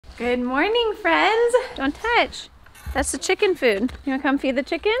Good morning, friends. Don't touch. That's the chicken food. You wanna come feed the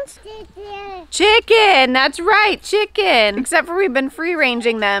chickens? Chicken, that's right, chicken. Except for we've been free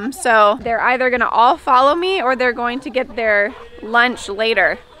ranging them, so they're either gonna all follow me or they're going to get their lunch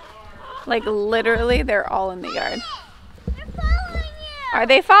later. Like literally, they're all in the yard. They're following you. Are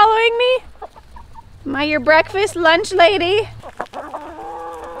they following me? Am I your breakfast lunch lady?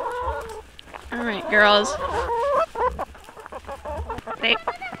 All right, girls.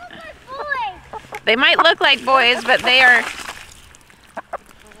 They might look like boys, but they are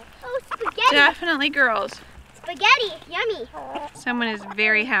spaghetti. Definitely girls. Spaghetti, yummy. Someone is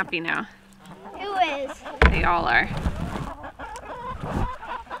very happy now. Who is? They all are.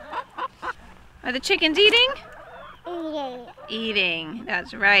 Are the chickens eating? Eating. Eating,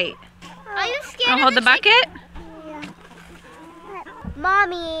 that's right. Are you scared I'll of hold the bucket? Yeah.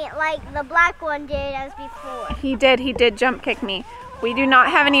 Mommy, like the black one did as before. He did jump kick me. We do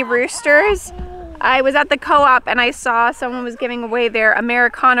not have any roosters. I was at the co-op and I saw someone was giving away their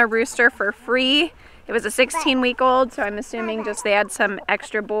Americana rooster for free. It was a 16-week-old, so I'm assuming just they had some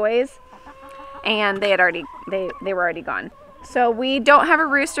extra boys, and they were already gone. So we don't have a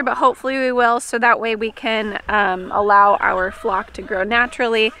rooster, but hopefully we will, so that way we can allow our flock to grow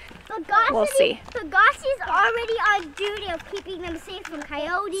naturally. We'll see. So Gossie's already on duty of keeping them safe from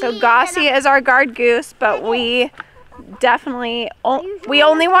coyotes. So Gossie is our guard goose, but we definitely we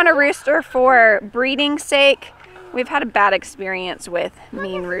only want a rooster for breeding sake. We've had a bad experience with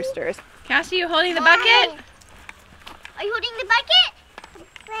mean roosters. Cassie, you holding the bucket? Are you holding the bucket?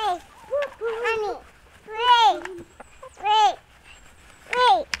 Wait, honey,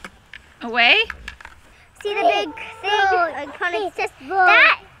 wait. Away? See the big thing?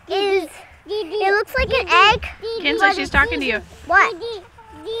 That is. It looks like an egg. Kinsley, she's talking to you. What? You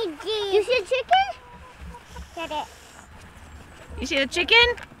see a chicken? Get it. You see the chicken?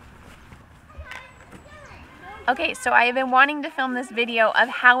 Okay, so I have been wanting to film this video of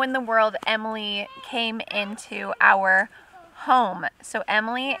how in the world Emily came into our home. So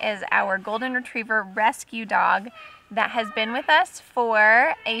Emily is our golden retriever rescue dog that has been with us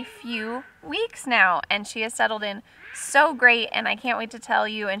for a few weeks now, and she has settled in so great, and I can't wait to tell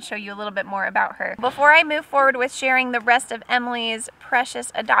you and show you a little bit more about her. Before I move forward with sharing the rest of Emily's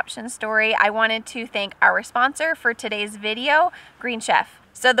precious adoption story, I wanted to thank our sponsor for today's video, Green Chef.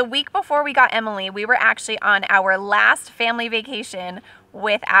 So the week before we got Emily, we were actually on our last family vacation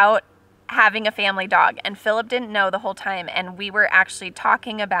without having a family dog, and Philip didn't know the whole time, and we were actually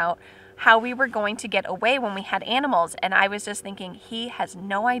talking about how we were going to get away when we had animals, and I was just thinking he has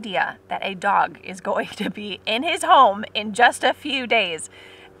no idea that a dog is going to be in his home in just a few days.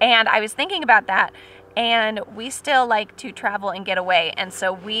 And I was thinking about that, and we still like to travel and get away, and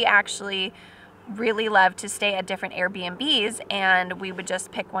so we actually really love to stay at different Airbnbs, and we would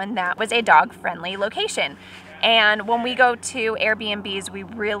just pick one that was a dog-friendly location. And when we go to Airbnbs, we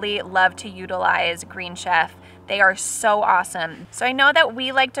really love to utilize Green Chef. They are so awesome. So I know that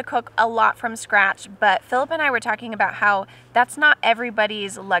we like to cook a lot from scratch, but Philip and I were talking about how that's not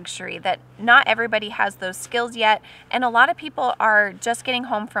everybody's luxury, that not everybody has those skills yet, and a lot of people are just getting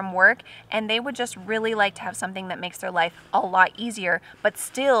home from work and they would just really like to have something that makes their life a lot easier, but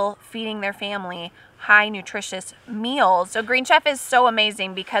still feeding their family high nutritious meals. So Green Chef is so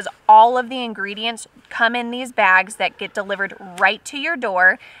amazing because all of the ingredients come in these bags that get delivered right to your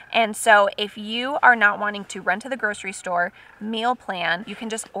door. And so if you are not wanting to run to the grocery store, meal plan, you can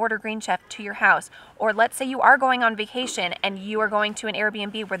just order Green Chef to your house. Or let's say you are going on vacation and you are going to an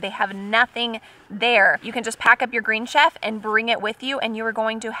Airbnb where they have nothing there. You can just pack up your Green Chef and bring it with you, and you are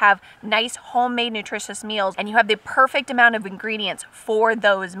going to have nice homemade nutritious meals, and you have the perfect amount of ingredients for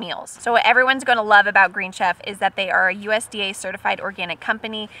those meals. So what everyone's going to love about Green Chef is that they are a USDA certified organic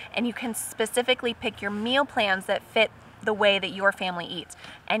company, and you can specifically pick your meal plans that fit the way that your family eats.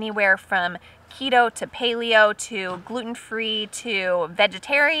 Anywhere from keto to paleo to gluten-free to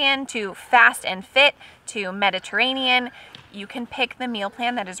vegetarian to fast and fit to Mediterranean. You can pick the meal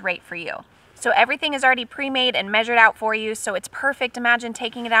plan that is right for you. So everything is already pre-made and measured out for you, so it's perfect. Imagine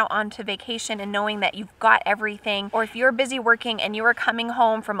taking it out onto vacation and knowing that you've got everything. Or if you're busy working and you are coming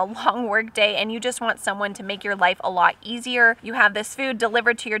home from a long work day and you just want someone to make your life a lot easier, you have this food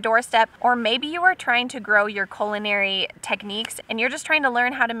delivered to your doorstep. Or maybe you are trying to grow your culinary techniques and you're just trying to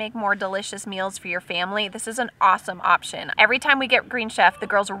learn how to make more delicious meals for your family. This is an awesome option. Every time we get Green Chef, the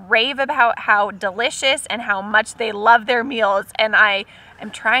girls rave about how delicious and how much they love their meals, and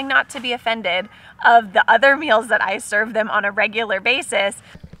I'm trying not to be offended of the other meals that I serve them on a regular basis.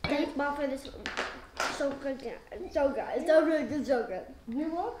 Thanks, Mom, for this. So good. So good. It's so good. It's so good.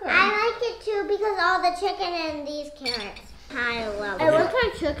 You're welcome. I like it too because all the chicken and these carrots. I love it. It looks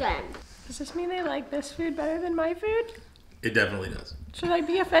like chicken. Does this mean they like this food better than my food? It definitely does. Should I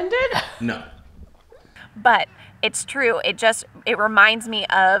be offended? No. But it's true. It reminds me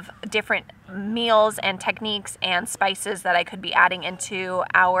of different meals and techniques and spices that I could be adding into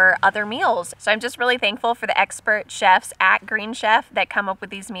our other meals. So I'm just really thankful for the expert chefs at Green Chef that come up with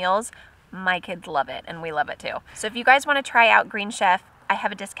these meals. My kids love it and we love it too. So if you guys want to try out Green Chef, I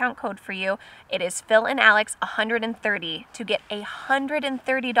have a discount code for you. It is Phil and Alex 130 to get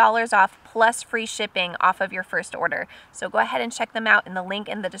 $130 off plus free shipping off of your first order. So go ahead and check them out in the link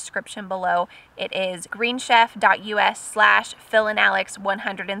in the description below. It is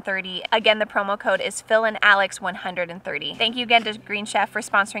greenchef.us/PhilAndAlex130. Again, the promo code is PhilAndAlex130. Thank you again to Green Chef for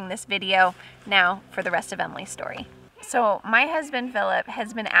sponsoring this video. Now for the rest of Emily's story. So my husband Philip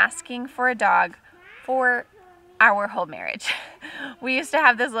has been asking for a dog for our whole marriage. We used to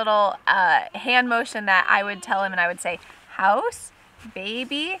have this little hand motion that I would tell him, and I would say house,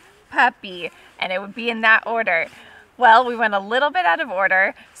 baby, puppy, and it would be in that order. Well, we went a little bit out of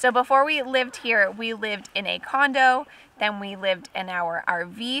order. So before we lived here, we lived in a condo, then we lived in our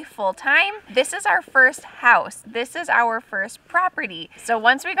RV full time. This is our first house. This is our first property. So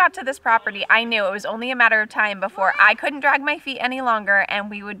once we got to this property, I knew it was only a matter of time before I couldn't drag my feet any longer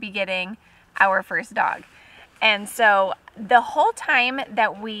and we would be getting our first dog. And so the whole time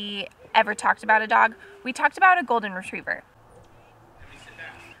that we ever talked about a dog, we talked about a golden retriever.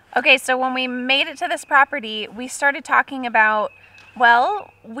 Okay, so when we made it to this property, we started talking about,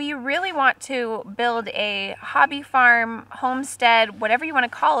 well, we really want to build a hobby farm, homestead, whatever you want to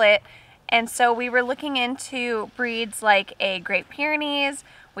call it. And so we were looking into breeds like a Great Pyrenees.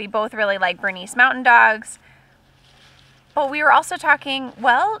 We both really like Bernese Mountain Dogs. But we were also talking,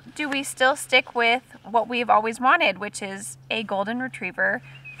 well, do we still stick with what we've always wanted, which is a golden retriever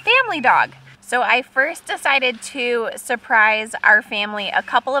family dog? So I first decided to surprise our family a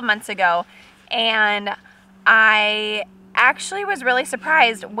couple of months ago, and I actually was really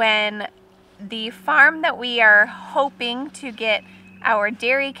surprised when the farm that we are hoping to get our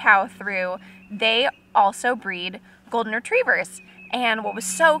dairy cow through, they also breed golden retrievers. And what was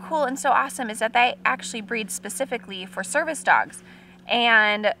so cool and so awesome is that they actually breed specifically for service dogs.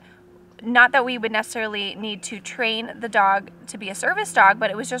 And not that we would necessarily need to train the dog to be a service dog, but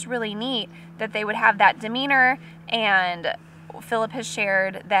it was just really neat that they would have that demeanor. And Philip has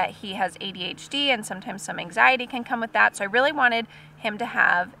shared that he has ADHD and sometimes some anxiety can come with that. So I really wanted him to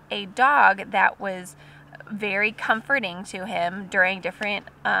have a dog that was very comforting to him during different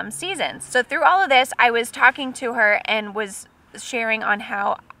seasons. So through all of this, I was talking to her and was sharing on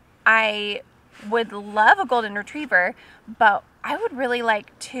how I would love a golden retriever, but I would really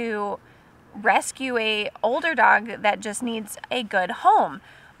like to rescue a older dog that just needs a good home.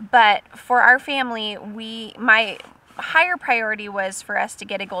 But for our family, my higher priority was for us to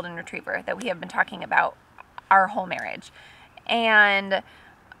get a golden retriever that we have been talking about our whole marriage. And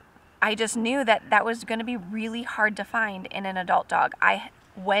I just knew that that was going to be really hard to find in an adult dog. I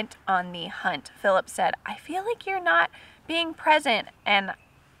went on the hunt. Philip said, I feel like you're not being present, and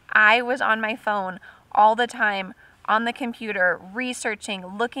I was on my phone all the time, on the computer, researching,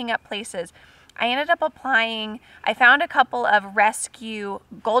 looking up places. I ended up applying. I found a couple of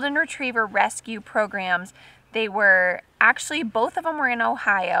golden retriever rescue programs. They were actually, both of them were in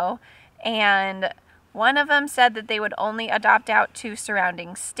Ohio, and one of them said that they would only adopt out to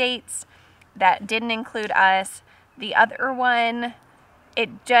surrounding states. That didn't include us. The other one,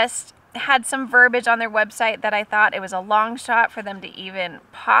 it just had some verbiage on their website that I thought it was a long shot for them to even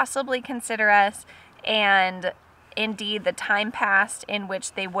possibly consider us. And indeed, the time passed in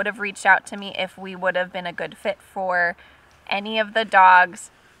which they would have reached out to me if we would have been a good fit for any of the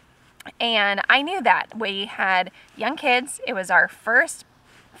dogs. And I knew that. We had young kids. It was our first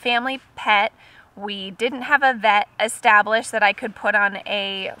family pet. We didn't have a vet established that I could put on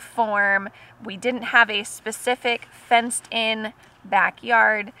a form. We didn't have a specific fenced-in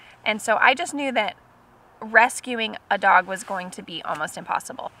backyard. And so I just knew that rescuing a dog was going to be almost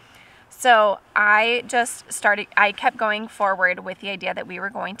impossible. So I kept going forward with the idea that we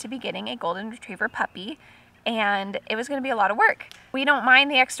were going to be getting a golden retriever puppy, and it was going to be a lot of work. We don't mind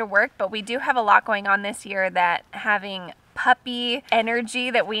the extra work, but we do have a lot going on this year that having puppy energy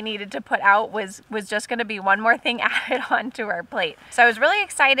that we needed to put out was just going to be one more thing added onto our plate. So I was really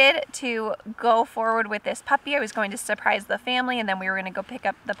excited to go forward with this puppy. I was going to surprise the family, and then we were going to go pick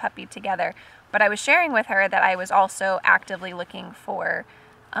up the puppy together. But I was sharing with her that I was also actively looking for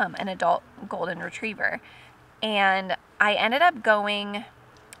an adult golden retriever. And I ended up going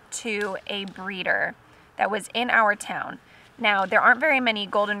to a breeder that was in our town. Now, there aren't very many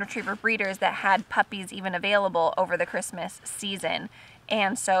golden retriever breeders that had puppies even available over the Christmas season.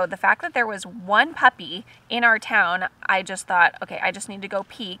 And so the fact that there was one puppy in our town, I just thought, okay, I just need to go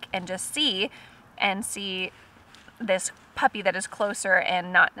peek and just see this puppy that is closer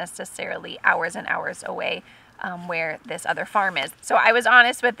and not necessarily hours and hours away where this other farm is. So I was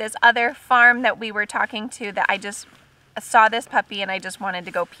honest with this other farm that we were talking to, that I just saw this puppy and I just wanted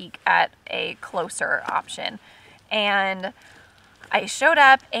to go peek at a closer option. And I showed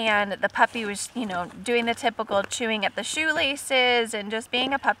up and the puppy was, you know, doing the typical chewing at the shoelaces and just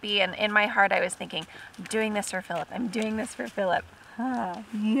being a puppy. And in my heart I was thinking, I'm doing this for Philip. I'm doing this for Philip.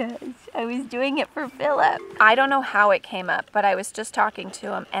 Yes, I was doing it for Philip. I don't know how it came up, but I was just talking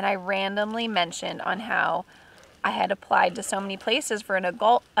to him and I randomly mentioned on how I had applied to so many places for an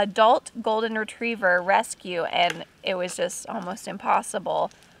adult golden retriever rescue, and it was just almost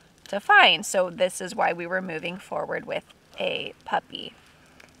impossible to find. So this is why we were moving forward with a puppy.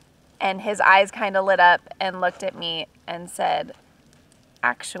 And his eyes kind of lit up and looked at me and said,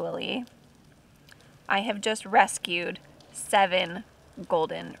 actually, I have just rescued 7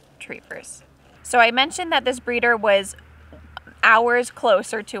 golden retrievers. So I mentioned that this breeder was hours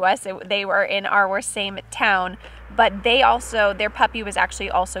closer to us. They were in our same town, but their puppy was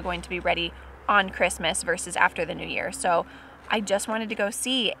actually also going to be ready on Christmas versus after the New Year. So I just wanted to go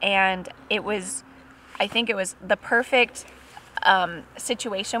see, and I think it was the perfect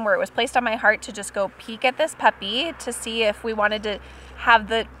situation where it was placed on my heart to just go peek at this puppy to see if we wanted to have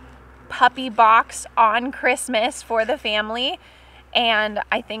the puppy box on Christmas for the family. And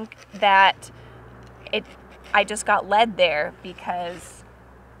I think that I just got led there because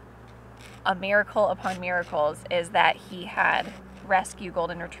a miracle upon miracles is that he had rescue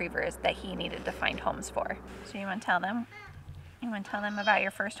golden retrievers that he needed to find homes for. So you want to tell them? You want to tell them about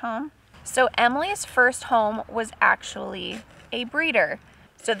your first home? So Emily's first home was actually a breeder.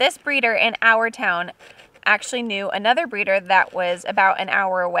 So this breeder in our town actually knew another breeder that was about an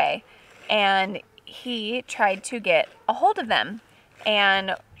hour away. And he tried to get a hold of them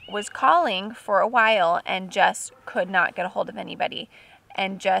and was calling for a while and just could not get a hold of anybody,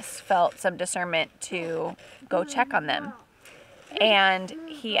 and just felt some discernment to go check on them. And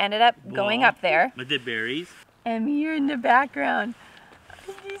he ended up going up there. With the berries. And you're in the background.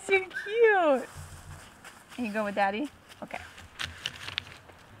 He's so cute. Can you go with Daddy? Okay.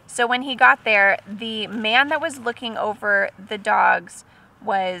 So when he got there, the man that was looking over the dogs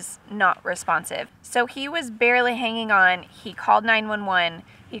was not responsive. So he was barely hanging on. He called 911.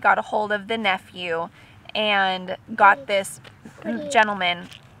 He got a hold of the nephew and got this gentleman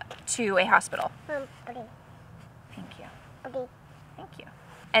to a hospital. Thank you. Thank you.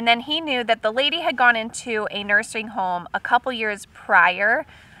 And then he knew that the lady had gone into a nursing home a couple years prior,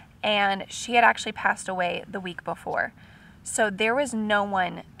 and she had actually passed away the week before. So there was no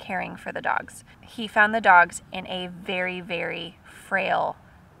one caring for the dogs. He found the dogs in a very, very frail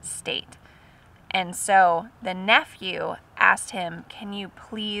state. And so the nephew asked him, can you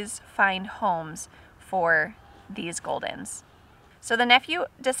please find homes for these Goldens? So the nephew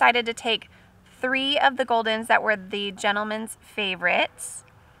decided to take 3 of the Goldens that were the gentleman's favorites.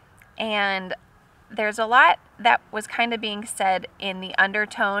 And there's a lot that was kind of being said in the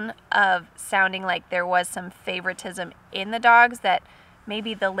undertone of sounding like there was some favoritism in the dogs, that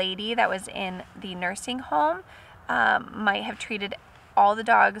maybe the lady that was in the nursing home might have treated all the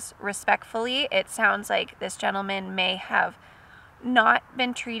dogs respectfully. It sounds like this gentleman may have not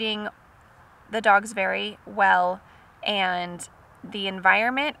been treating the dogs very well, and the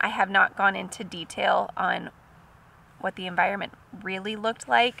environment, I have not gone into detail on what the environment really looked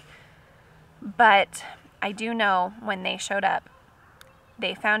like, but I do know when they showed up,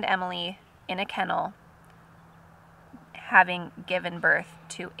 they found Emily in a kennel having given birth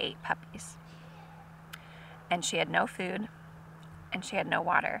to 8 puppies. And she had no food and she had no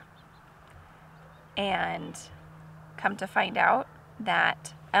water. And come to find out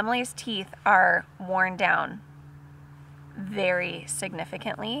that Emily's teeth are worn down very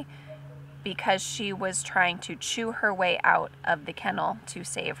significantly because she was trying to chew her way out of the kennel to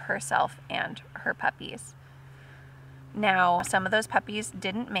save herself and her puppies. Now, some of those puppies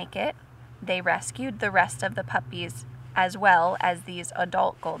didn't make it. They rescued the rest of the puppies as well as these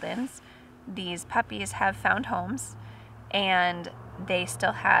adult Goldens. These puppies have found homes, and they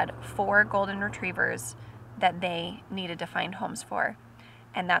still had 4 golden retrievers that they needed to find homes for.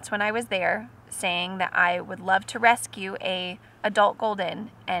 And that's when I was there saying that I would love to rescue a adult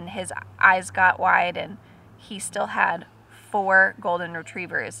golden, and his eyes got wide and he still had 4 golden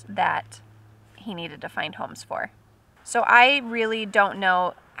retrievers that he needed to find homes for. So I really don't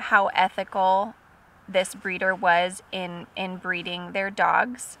know how ethical this breeder was in breeding their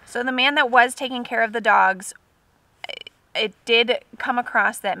dogs. So the man that was taking care of the dogs, it did come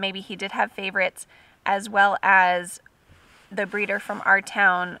across that maybe he did have favorites, as well as the breeder from our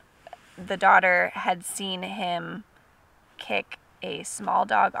town, the daughter had seen him kick a small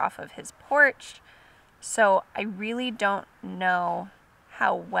dog off of his porch. So I really don't know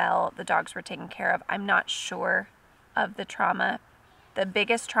how well the dogs were taken care of. I'm not sure of the trauma. The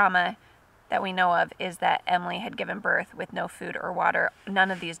biggest trauma that we know of is that Emily had given birth with no food or water.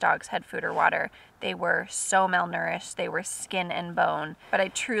 None of these dogs had food or water. They were so malnourished. They were skin and bone. But I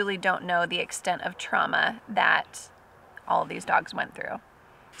truly don't know the extent of trauma that all of these dogs went through.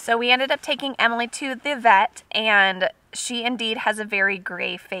 So we ended up taking Emily to the vet, and she indeed has a very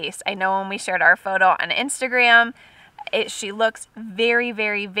gray face. I know when we shared our photo on Instagram, she looks very,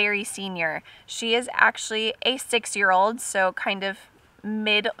 very, very senior. She is actually a 6-year-old, so kind of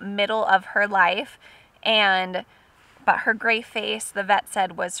middle of her life, but her gray face, the vet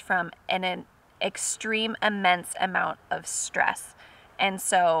said, was from an extreme, immense amount of stress. And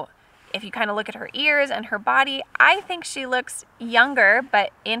so if you kind of look at her ears and her body, I think she looks younger,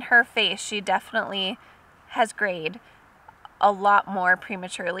 but in her face, she definitely has grayed a lot more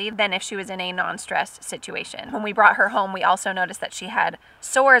prematurely than if she was in a non-stress situation. When we brought her home, we also noticed that she had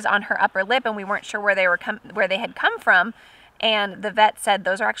sores on her upper lip, and we weren't sure where they had come from. And the vet said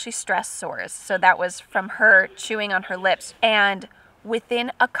those are actually stress sores. So that was from her chewing on her lips. And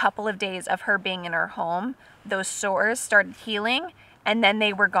within a couple of days of her being in her home, those sores started healing, and then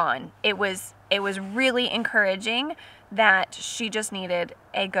they were gone. It was really encouraging that she just needed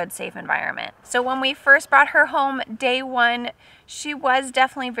a good, safe environment. So when we first brought her home, day one, she was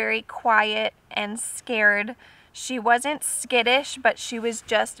definitely very quiet and scared. She wasn't skittish, but she was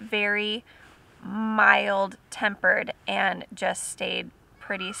just very mild-tempered and just stayed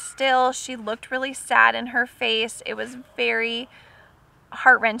pretty still. She looked really sad in her face. It was very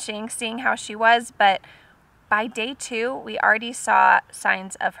heart-wrenching seeing how she was, but by day 2, we already saw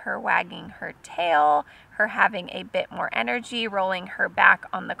signs of her wagging her tail, her having a bit more energy, rolling her back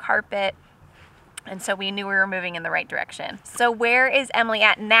on the carpet, and so we knew we were moving in the right direction. So where is Emily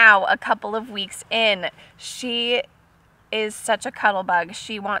at now, a couple of weeks in? She is such a cuddle bug.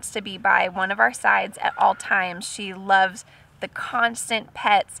 She wants to be by one of our sides at all times. She loves the constant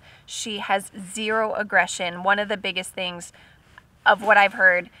pets. She has zero aggression. One of the biggest things of what I've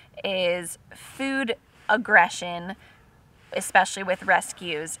heard is food aggression, especially with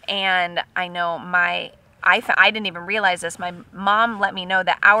rescues. And I know I didn't even realize this. My mom let me know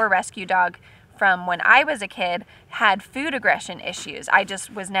that our rescue dog from when I was a kid had food aggression issues. I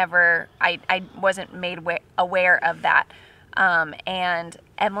just was never, I wasn't made aware of that. And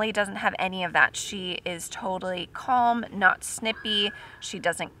Emily doesn't have any of that. She is totally calm, not snippy.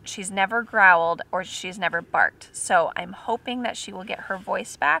 She's never growled or she's never barked. So I'm hoping that she will get her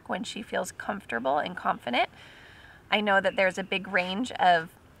voice back when she feels comfortable and confident. I know that there's a big range of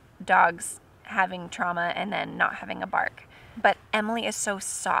dogs having trauma and then not having a bark. But Emily is so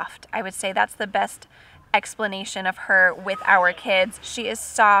soft. I would say that's the best explanation of her with our kids. She is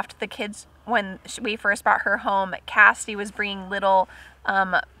soft. The kids, when we first brought her home, Cassidy was bringing little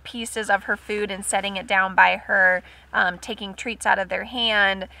pieces of her food and setting it down by her, taking treats out of their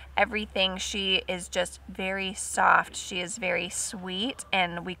hand, everything. She is just very soft. She is very sweet,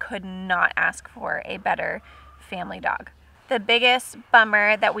 and we could not ask for a better family dog. The biggest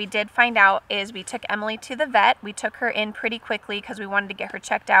bummer that we did find out is we took Emily to the vet. We took her in pretty quickly because we wanted to get her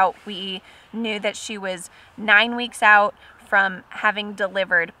checked out. We knew that she was 9 weeks out from having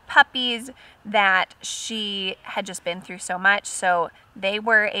delivered puppies, that she had just been through so much. So they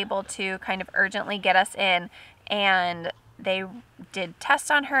were able to kind of urgently get us in, and they did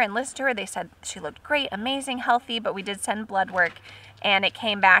tests on her and listened to her. They said she looked great, amazing, healthy, but we did send blood work, and it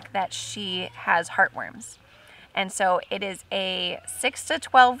came back that she has heartworms. And so it is a 6 to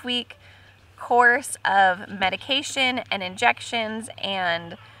 12 week course of medication and injections,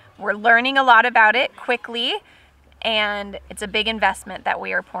 and we're learning a lot about it quickly, and it's a big investment that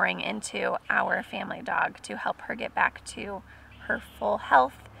we are pouring into our family dog to help her get back to her full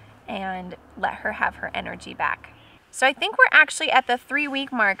health and let her have her energy back. So I think we're actually at the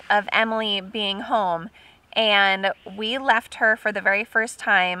 3-week mark of Emily being home, and we left her for the very first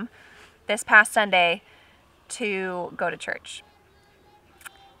time this past Sunday to go to church.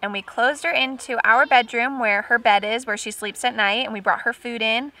 And we closed her into our bedroom where her bed is, where she sleeps at night, and we brought her food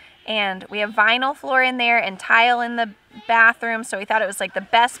in, and we have vinyl floor in there and tile in the bathroom, so we thought it was like the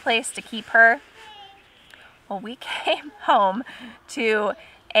best place to keep her. Well, we came home to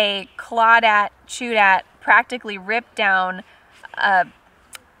a clawed at, chewed at, practically ripped down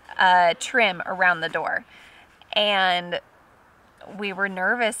trim around the door. And we were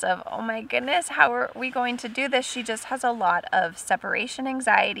nervous of, oh my goodness, how are we going to do this? She just has a lot of separation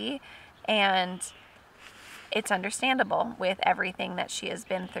anxiety, and it's understandable with everything that she has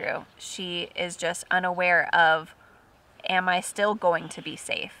been through. She is just unaware of, am I still going to be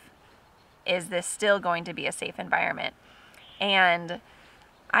safe? Is this still going to be a safe environment? And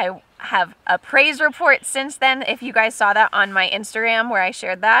I have a praise report since then. If you guys saw that on my Instagram where I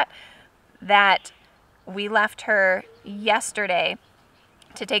shared that we left her yesterday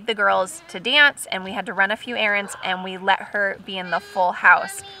to take the girls to dance, and we had to run a few errands, and we let her be in the full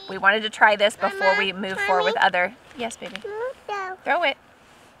house. We wanted to try this before we move forward with other... Yes, baby. Throw it.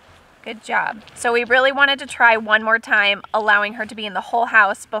 Good job. So we really wanted to try one more time, allowing her to be in the whole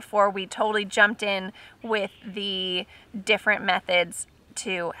house before we totally jumped in with the different methods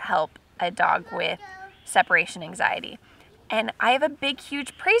to help a dog with separation anxiety. And I have a big,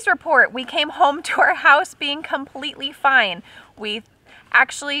 huge praise report. We came home to our house being completely fine. We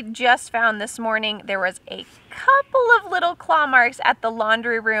actually just found this morning there was a couple of little claw marks at the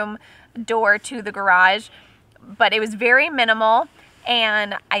laundry room door to the garage, but it was very minimal.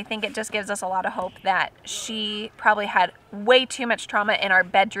 And I think it just gives us a lot of hope that she probably had way too much trauma in our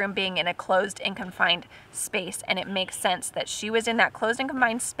bedroom being in a closed and confined space. And it makes sense that she was in that closed and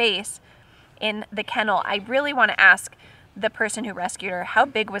confined space in the kennel. I really want to ask the person who rescued her, how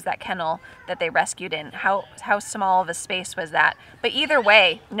big was that kennel that they rescued in? How small of a space was that? But either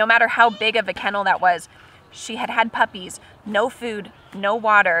way, no matter how big of a kennel that was, she had had puppies, no food, no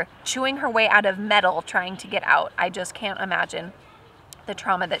water, chewing her way out of metal trying to get out. I just can't imagine the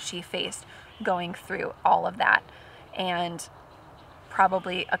trauma that she faced going through all of that, and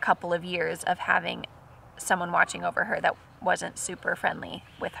probably a couple of years of having someone watching over her that wasn't super friendly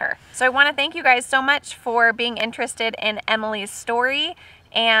with her. So I want to thank you guys so much for being interested in Emily's story,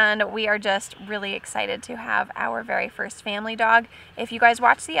 and we are just really excited to have our very first family dog. If you guys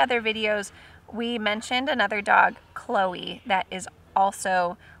watch the other videos, we mentioned another dog, Chloe, that is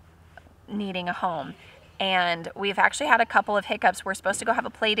also needing a home. And we've actually had a couple of hiccups. We're supposed to go have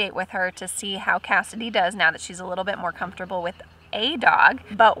a play date with her to see how Cassidy does now that she's a little bit more comfortable with a dog.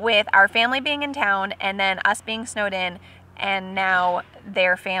 But with our family being in town and then us being snowed in, and now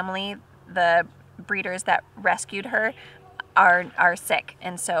their family, the breeders that rescued her, are sick.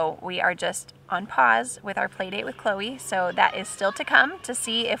 And so we are just on pause with our play date with Chloe. So that is still to come to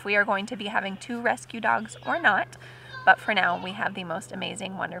see if we are going to be having 2 rescue dogs or not. But for now, we have the most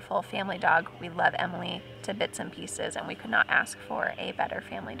amazing, wonderful family dog. We love Emily to bits and pieces, and we could not ask for a better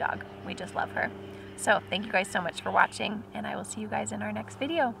family dog. We just love her. So thank you guys so much for watching, and I will see you guys in our next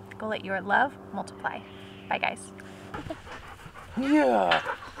video. Go let your love multiply. Bye, guys. Yeah.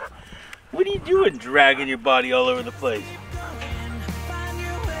 What are you doing dragging your body all over the place?